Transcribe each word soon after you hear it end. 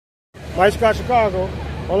Mike Scott, Chicago.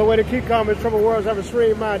 Only way to keep calm is troubled worlds have a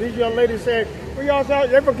serene mind. These young ladies said, "We all out.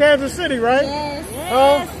 They're from Kansas City, right?"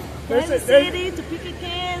 Yes. Kansas City, Topeka,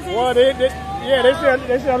 Kansas. Well,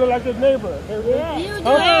 they sound like this neighbor.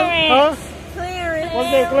 Clarence. What's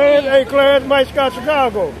their Clarence? Hey, Clarence, Mike Scott,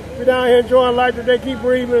 Chicago. We down here enjoying life today. Keep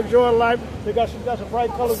breathing, enjoying life. They got some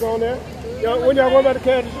bright colors on there. When y'all going back to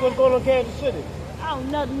Kansas, what's going on in Kansas City? Oh,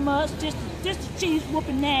 nothing much. Just the Chiefs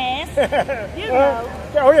whooping ass. You know.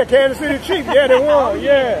 Oh yeah, Kansas City Chiefs. Yeah, they won.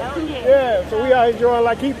 Yeah. Oh, yeah. Yeah. So we out enjoying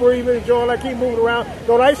life. Keep breathing, enjoying life. Keep moving around.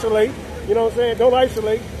 Don't isolate. You know what I'm saying? Don't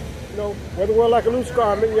isolate. You know, wear the world like a loose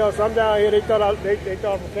garment. You know, so I'm down here. They thought I'm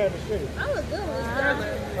from Kansas City. I look good with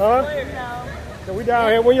this. Huh? No. So we down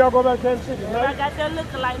here. When y'all go back to Kansas City? I got that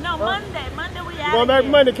looking like, no, Monday we out. Going back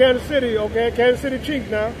Monday, Kansas City, okay? Kansas City Chiefs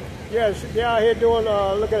now. Yeah, they out here doing,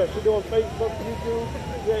 look at it, she's doing Facebook, YouTube,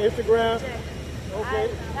 yeah, Instagram. Okay.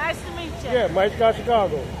 Nice to meet you. Yeah, Mike Scott,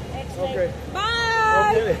 Chicago. Excellent. Okay.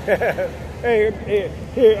 Bye. Okay. Hey,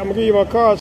 here, I'm going to give you my card.